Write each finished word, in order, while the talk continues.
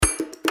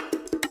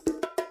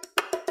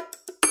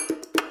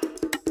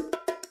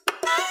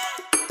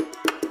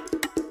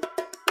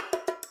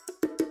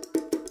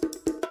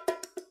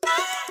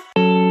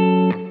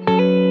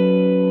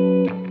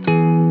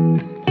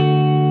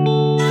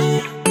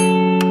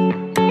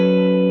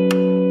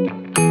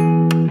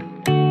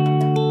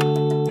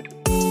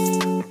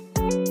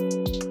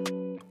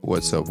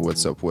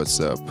What's up?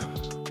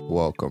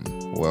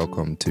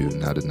 Welcome to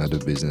Not Another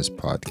Business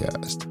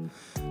Podcast.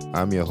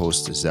 I'm your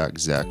host,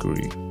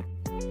 Zachary.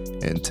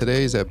 And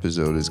today's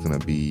episode is going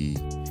to be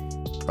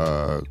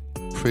a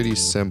pretty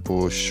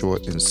simple,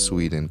 short and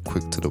sweet and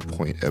quick to the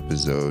point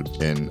episode.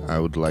 And I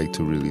would like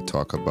to really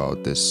talk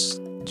about this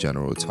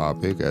general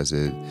topic as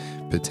it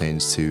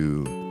pertains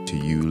to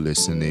you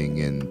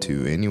listening and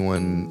to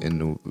anyone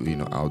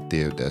out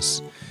there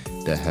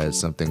that has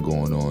something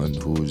going on,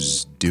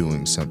 who's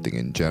doing something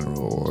in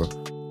general, or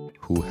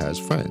who has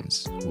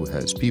friends, who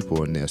has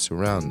people in their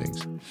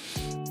surroundings.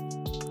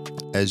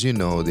 As you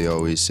know, they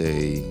always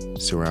say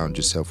surround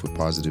yourself with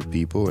positive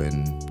people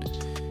and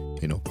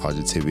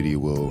positivity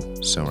will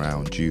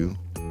surround you,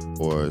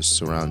 or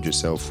surround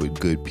yourself with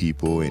good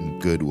people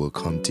and good will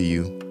come to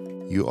you.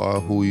 You are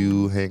who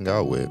you hang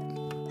out with.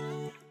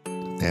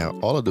 Now,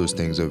 all of those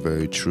things are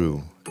very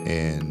true,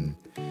 and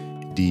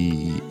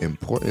the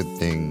important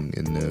thing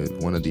and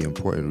one of the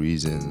important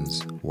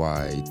reasons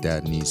why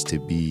that needs to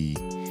be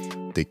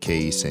the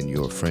case in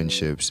your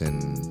friendships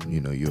and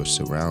your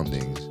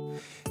surroundings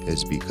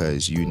is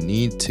because you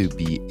need to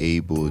be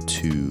able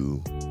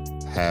to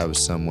have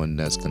someone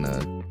that's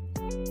gonna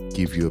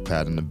give you a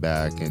pat on the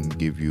back and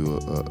give you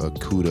a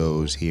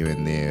kudos here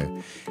and there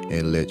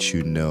and let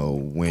you know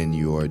when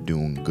you are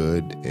doing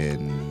good,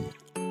 and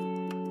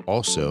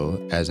also,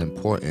 as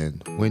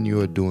important, when you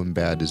are doing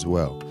bad as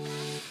well.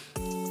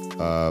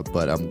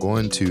 But I'm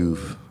going to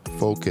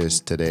focus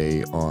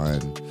today on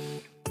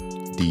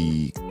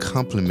the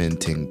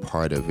complimenting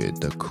part of it,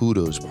 the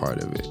kudos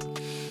part of it.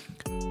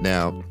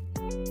 Now,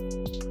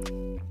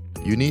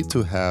 you need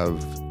to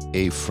have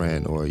a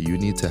friend, or you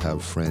need to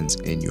have friends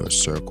in your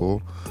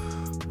circle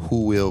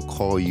who will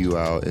call you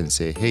out and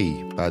say,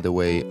 hey, by the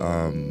way,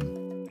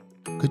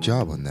 good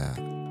job on that.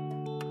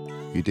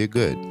 You did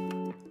good.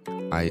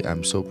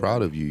 I'm so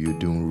proud of you. You're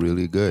doing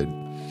really good.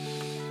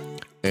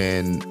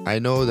 And I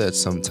know that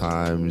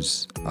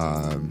sometimes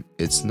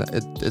it's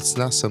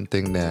not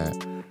something that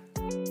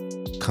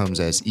comes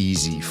as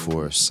easy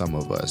for some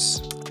of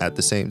us. At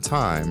the same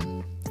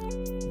time,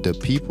 the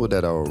people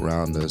that are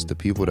around us, the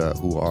people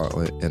who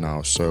are in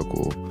our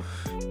circle,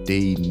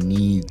 they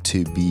need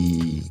to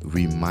be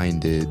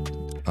reminded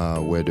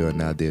whether or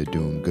not they're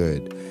doing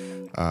good.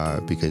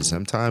 Because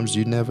sometimes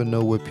you never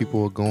know what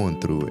people are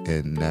going through,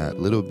 and that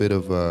little bit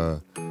of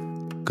a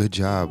good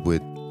job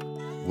with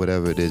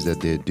whatever it is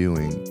that they're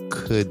doing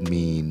could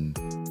mean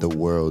the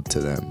world to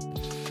them.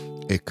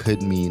 It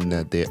could mean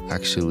that they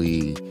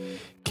actually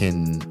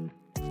can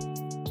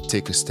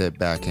take a step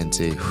back and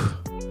say,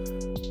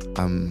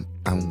 I'm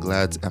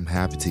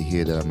happy to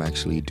hear that I'm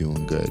actually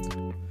doing good.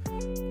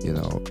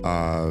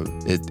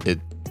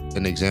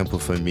 An example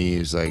for me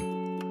is like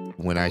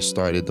when I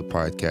started the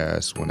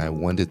podcast, when I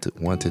wanted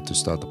to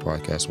start the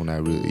podcast, when I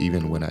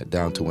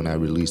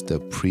released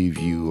the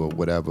preview or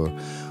whatever,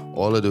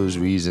 all of those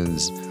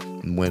reasons.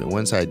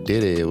 Once I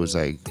did it, it was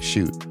like,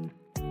 shoot,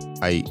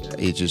 I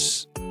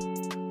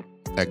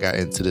got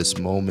into this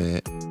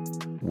moment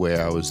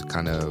where I was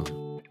kind of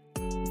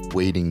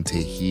waiting to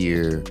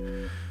hear,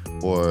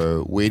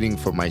 or waiting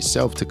for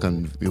myself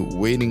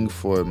waiting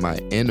for my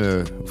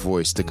inner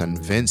voice to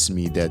convince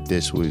me that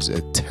this was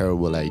a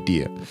terrible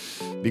idea.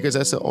 Because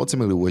that's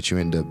ultimately what you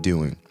end up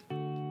doing.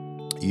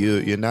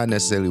 You're not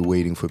necessarily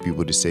waiting for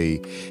people to say,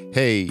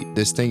 hey,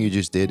 this thing you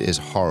just did is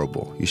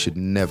horrible. You should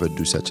never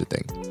do such a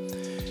thing.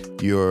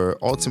 You're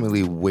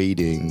ultimately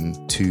waiting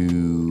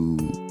to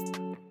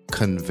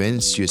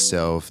convince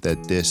yourself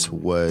that this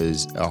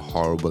was a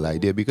horrible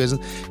idea, because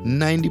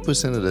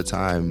 90% of the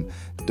time,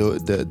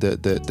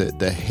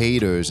 the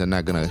haters are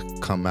not gonna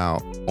come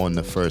out on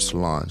the first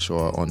launch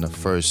or on the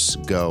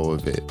first go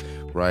of it,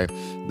 right?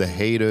 The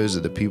haters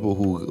are the people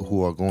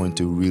who are going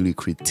to really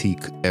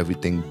critique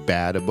everything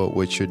bad about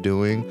what you're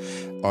doing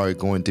are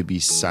going to be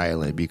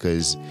silent,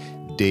 because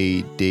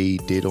they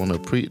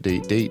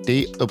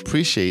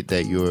appreciate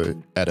that you're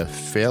at a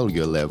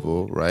failure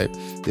level, right?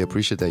 They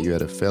appreciate that you're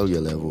at a failure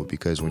level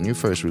because when you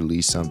first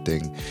release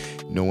something,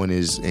 no one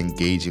is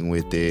engaging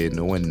with it,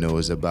 no one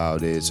knows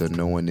about it, so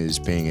no one is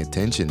paying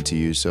attention to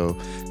you. So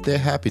they're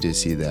happy to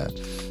see that.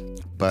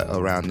 But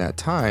around that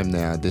time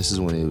now, this is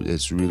when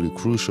it's really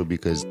crucial,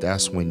 because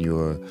that's when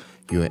your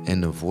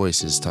inner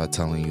voices start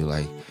telling you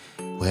like,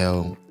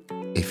 well,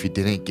 if you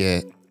didn't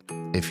go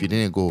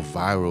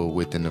viral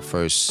within the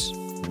first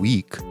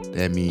week,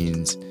 that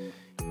means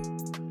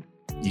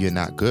you're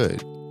not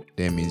good.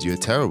 That means you're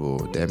terrible.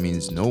 That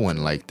means no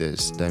one liked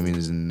this. That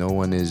means no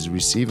one is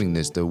receiving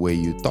this the way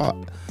you thought.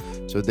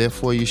 So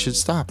therefore you should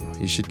stop.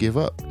 You should give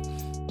up.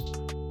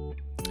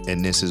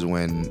 And this is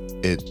why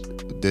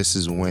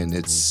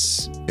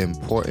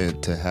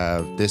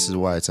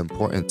it's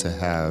important to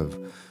have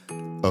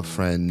a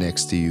friend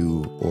next to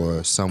you,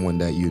 or someone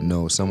that you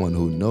know, someone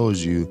who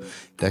knows you,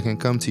 that can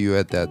come to you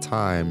at that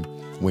time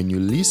when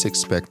you least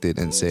expect it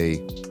and say,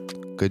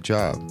 good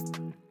job,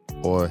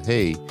 or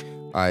hey,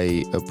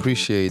 I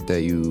appreciate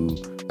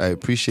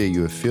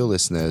your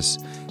fearlessness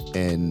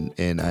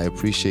and I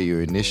appreciate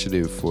your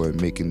initiative for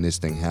making this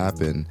thing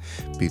happen,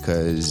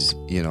 because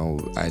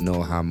I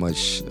know how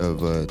much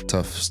of a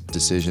tough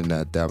decision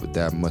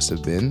that must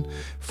have been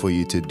for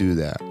you to do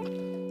that.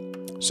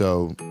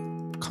 So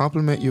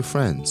compliment your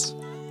friends.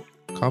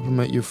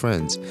 Compliment your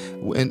friends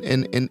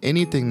and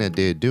anything that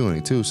they're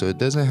doing too. So it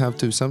doesn't have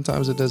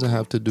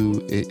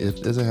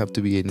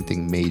to be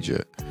anything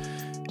major.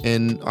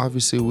 And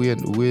obviously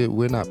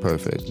we're not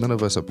perfect. None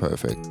of us are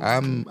perfect.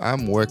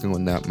 I'm working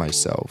on that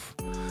myself.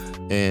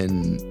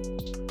 And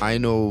I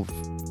know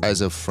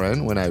as a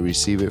friend, when I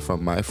receive it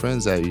from my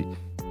friends,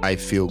 I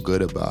feel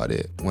good about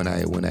it. When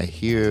I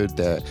hear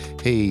that,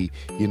 hey,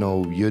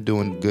 you're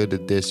doing good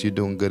at this, you're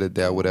doing good at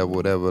that,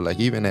 whatever. Like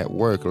even at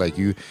work, like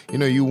you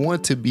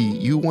want to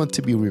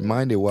be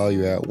reminded while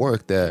you're at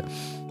work that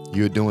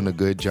you're doing a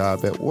good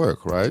job at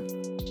work, right?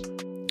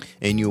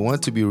 And you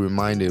want to be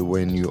reminded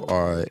when you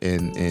are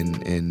in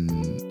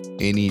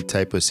any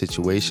type of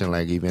situation,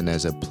 like even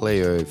as a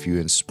player, if you're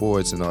in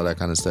sports and all that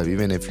kind of stuff,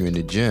 even if you're in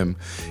the gym,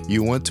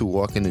 you want to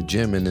walk in the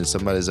gym and then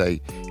somebody's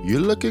like, you're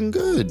looking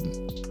good.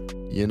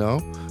 You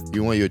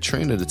want your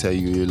trainer to tell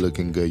you you're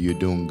looking good, you're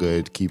doing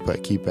good, keep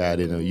at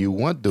it. You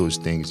want those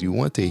things. You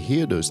want to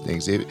hear those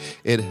things.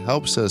 It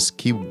helps us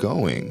keep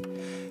going.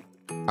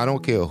 I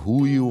don't care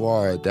who you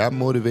are. That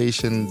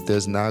motivation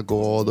does not go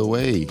all the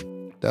way.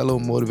 That little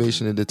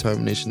motivation and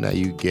determination that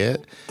you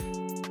get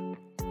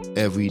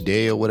every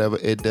day or whatever,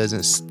 it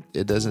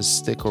doesn't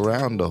stick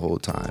around the whole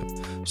time.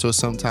 So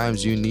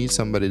sometimes you need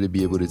somebody to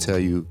be able to tell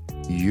you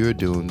you're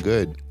doing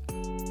good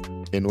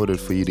in order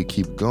for you to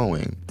keep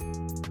going.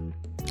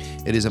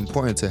 It is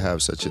important to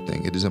have such a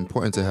thing. It is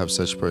important to have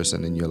such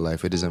person in your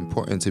life. It is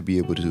important to be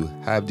able to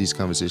have these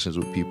conversations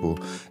with people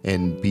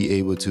and be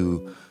able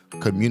to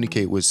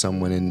communicate with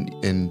someone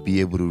and be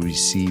able to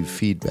receive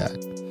feedback.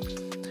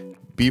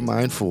 Be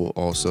mindful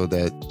also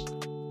that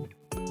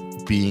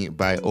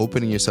by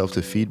opening yourself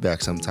to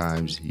feedback,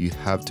 sometimes you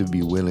have to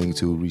be willing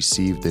to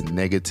receive the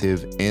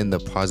negative and the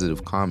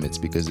positive comments,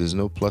 because there's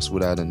no plus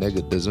without a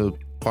negative. There's no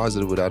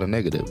positive without a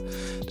negative.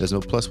 There's no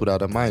plus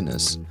without a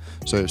minus.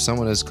 So if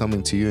someone is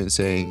coming to you and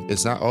saying,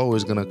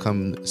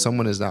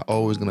 someone is not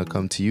always going to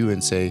come to you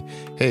and say,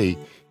 hey,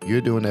 you're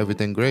doing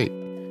everything great.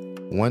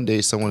 One day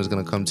someone is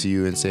going to come to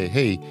you and say,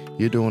 hey,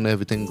 you're doing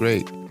everything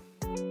great.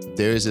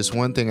 There is this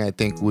one thing I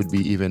think could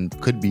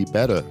be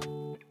better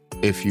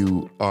if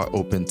you are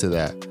open to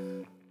that.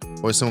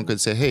 Or someone could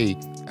say, hey,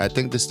 I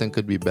think this thing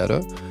could be better,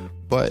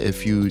 but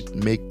if you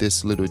make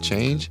this little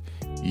change,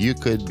 you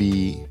could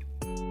be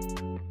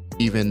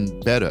even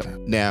better.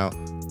 Now,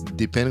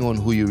 depending on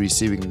who you're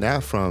receiving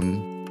that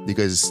from,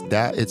 because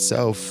that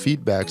itself,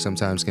 feedback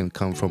sometimes can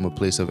come from a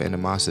place of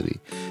animosity.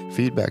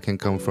 Feedback can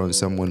come from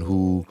someone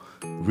who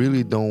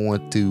really don't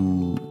want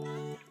to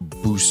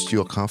boost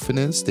your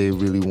confidence. They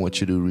really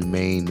want you to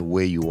remain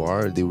where you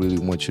are. They really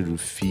want you to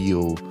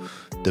feel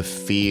the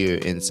fear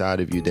inside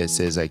of you that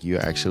says like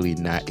you're actually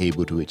not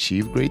able to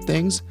achieve great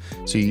things.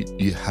 So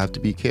you have to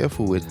be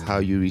careful with how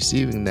you're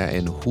receiving that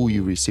and who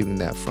you're receiving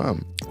that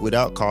from,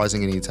 without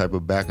causing any type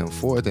of back and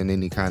forth and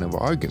any kind of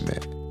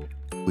argument.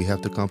 We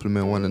have to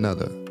compliment one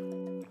another.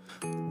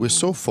 We're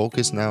so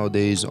focused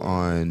nowadays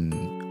on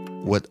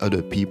what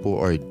other people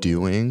are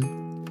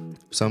doing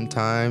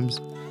sometimes,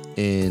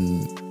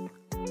 and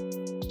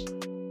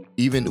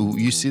even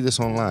you see this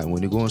online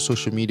when you go on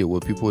social media,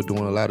 what people are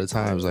doing a lot of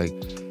times, like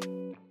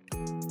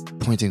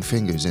pointing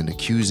fingers and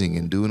accusing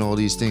and doing all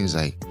these things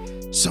like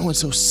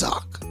so-and-so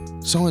suck.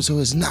 So-and-so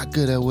is not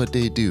good at what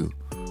they do.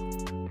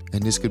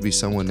 And this could be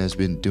someone that's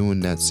been doing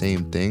that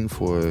same thing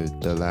for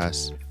the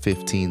last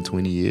 15,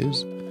 20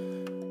 years.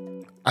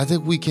 I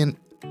think we can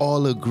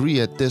all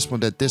agree at this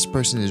point that this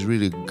person is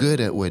really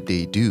good at what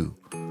they do.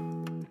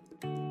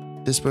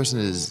 This person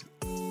is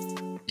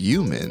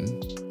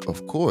human,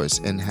 of course,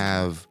 and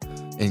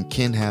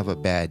can have a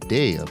bad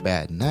day, a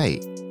bad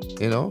night,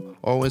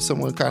 or when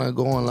someone kind of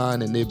go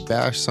online and they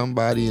bash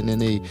somebody and then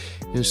they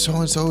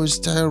so-and-so is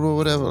terrible,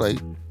 whatever, like,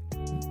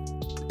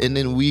 and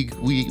then we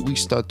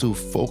start to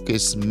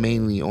focus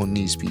mainly on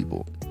these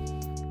people.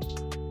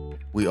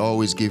 We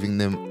always giving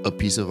them a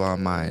piece of our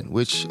mind,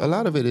 which a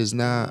lot of it is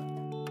not.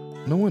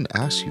 No one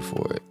asks you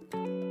for it.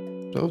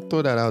 So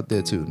throw that out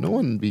there too.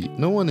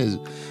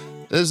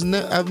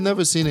 I've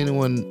never seen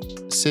anyone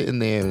sitting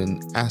there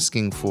and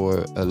asking for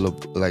a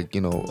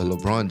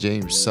LeBron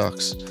James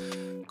sucks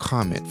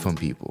comment from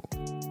people.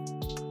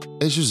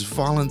 It's just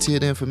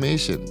volunteered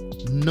information.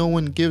 No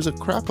one gives a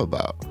crap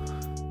about.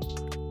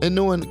 And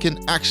no one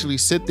can actually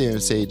sit there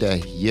and say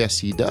that, yes,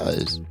 he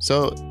does.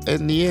 So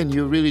in the end,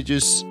 you're really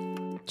just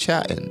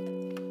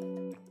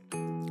chatting.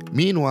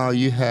 Meanwhile,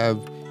 you have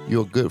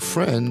your good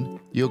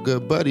friend, your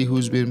good buddy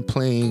who's been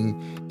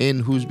playing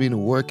and who's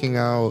been working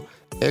out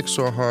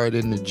extra hard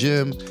in the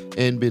gym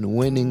and been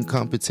winning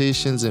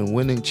competitions and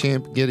winning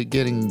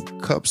getting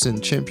cups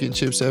and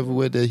championships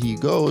everywhere that he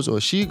goes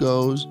or she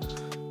goes.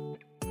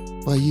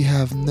 But you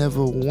have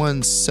never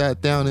once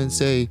sat down and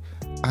say,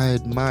 I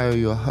admire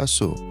your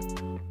hustle.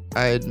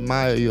 I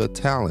admire your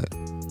talent.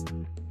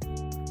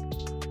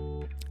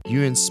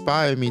 You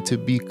inspire me to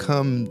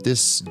become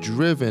this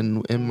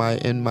driven in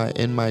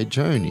my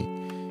journey.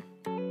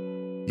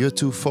 You're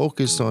too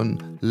focused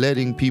on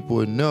letting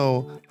people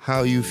know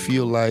how you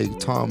feel like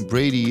Tom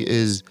Brady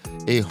is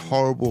a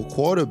horrible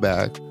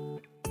quarterback,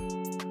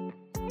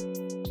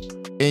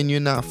 and you're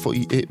not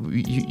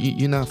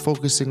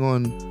focusing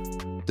on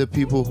the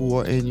people who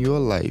are in your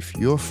life,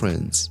 your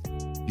friends,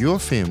 your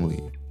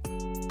family,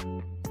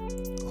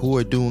 who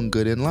are doing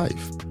good in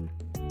life.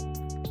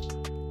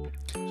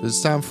 So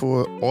it's time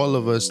for all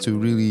of us to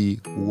really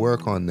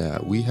work on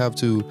that. We have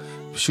to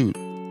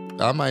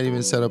I might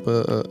even set up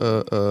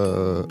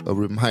a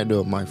reminder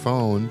on my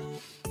phone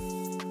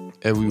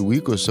every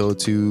week or so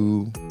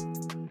to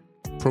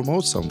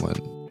promote someone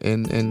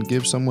and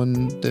give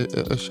someone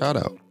a shout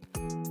out,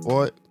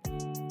 or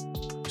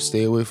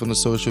stay away from the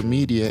social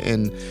media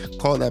and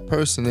call that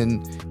person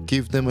and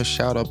give them a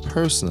shout out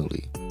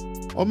personally,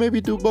 or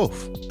maybe do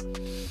both.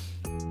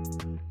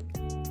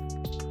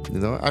 You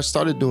know, I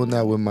started doing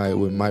that with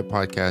my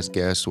podcast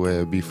guests,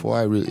 where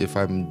before if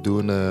I'm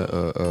doing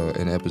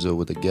an episode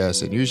with a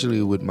guest, and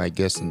usually with my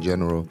guests in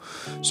general,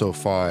 so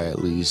far at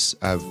least,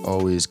 I've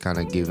always kind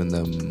of given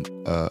them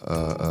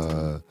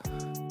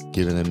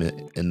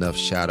enough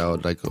shout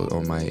out, like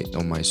on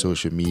my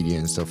social media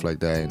and stuff like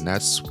that. And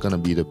that's gonna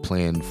be the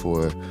plan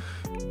for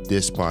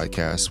this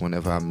podcast.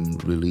 Whenever I'm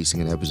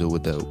releasing an episode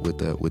with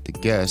the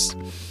guest,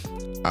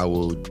 I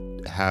will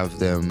have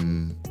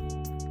them.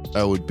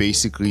 I would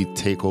basically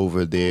take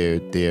over their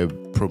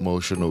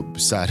promotional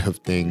side of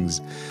things,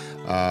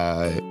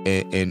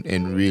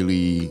 and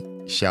really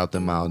shout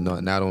them out,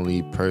 not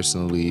only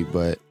personally,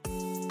 but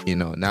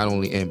not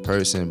only in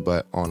person,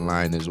 but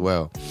online as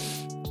well.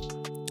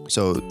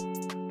 So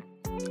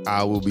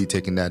I will be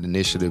taking that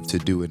initiative to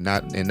do it,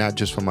 not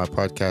just for my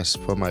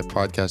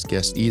podcast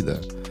guests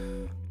either.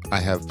 I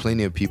have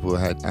plenty of people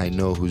I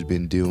know who's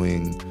been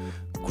doing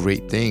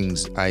great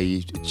things.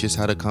 I just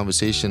had a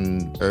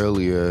conversation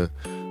earlier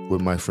with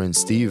my friend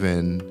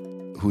Steven,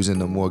 who's in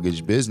the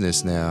mortgage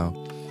business now,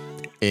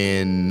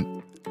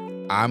 and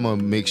I'm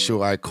gonna make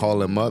sure I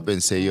call him up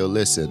and say, yo,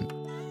 listen,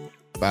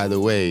 by the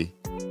way,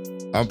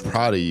 I'm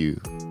proud of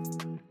you.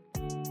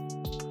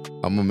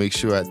 I'm gonna make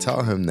sure I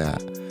tell him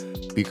that,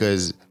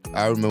 because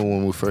I remember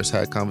when we first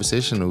had a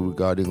conversation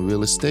regarding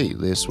real estate.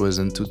 This was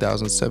in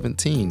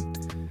 2017,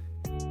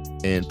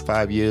 and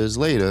 5 years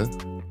later,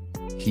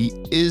 he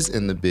is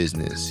in the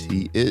business.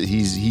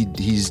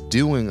 He's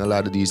doing a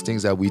lot of these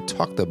things that we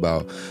talked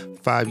about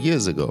 5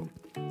 years ago.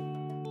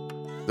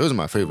 Those are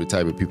my favorite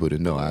type of people to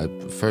know.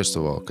 First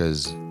of all,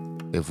 because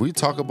if we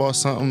talk about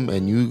something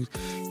and you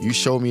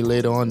show me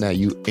later on that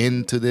you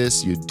into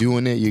this, you're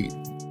doing it,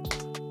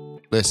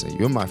 listen,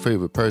 you're my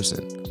favorite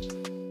person.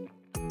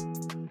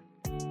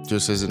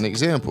 Just as an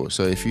example.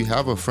 So if you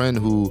have a friend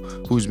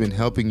who's been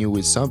helping you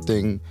with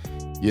something,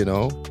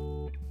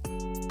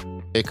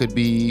 it could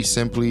be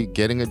simply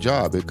getting a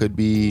job. It could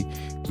be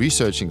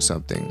researching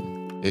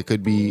something. It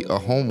could be a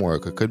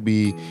homework. It could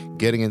be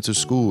getting into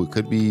school. It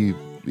could be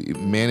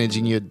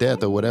managing your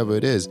debt or whatever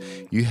it is.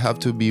 You have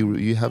to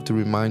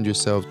remind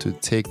yourself to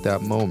take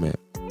that moment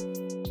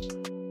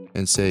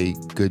and say,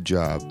 good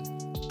job.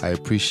 I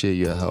appreciate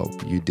your help.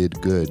 You did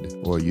good,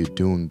 or you're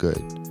doing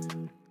good.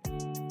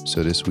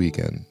 So this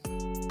weekend,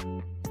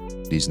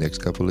 these next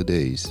couple of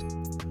days,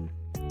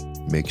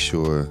 make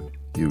sure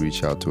you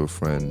reach out to a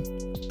friend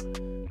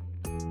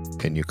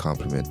and you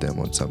compliment them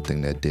on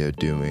something that they're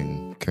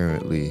doing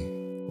currently,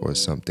 or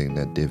something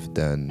that they've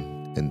done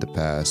in the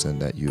past and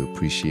that you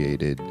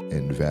appreciated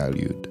and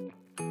valued.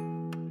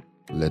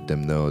 Let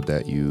them know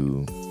that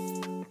you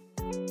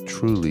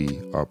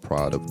truly are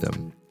proud of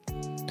them.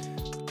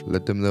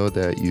 Let them know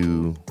that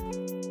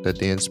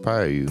they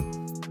inspire you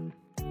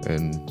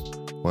in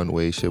one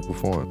way, shape, or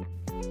form.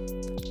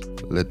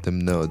 Let them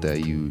know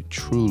that you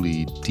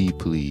truly,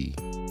 deeply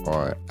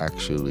are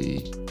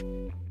actually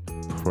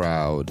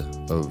proud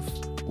of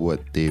what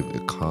they've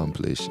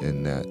accomplished,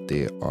 and that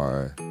they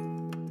are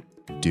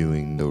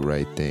doing the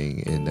right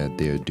thing and that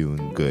they're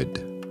doing good.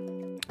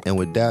 And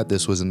with that,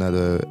 this was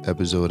another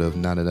episode of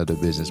Not Another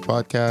Business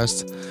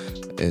Podcast.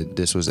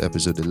 This was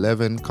episode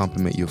 11.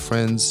 Compliment your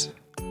friends.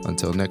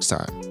 Until next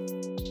time.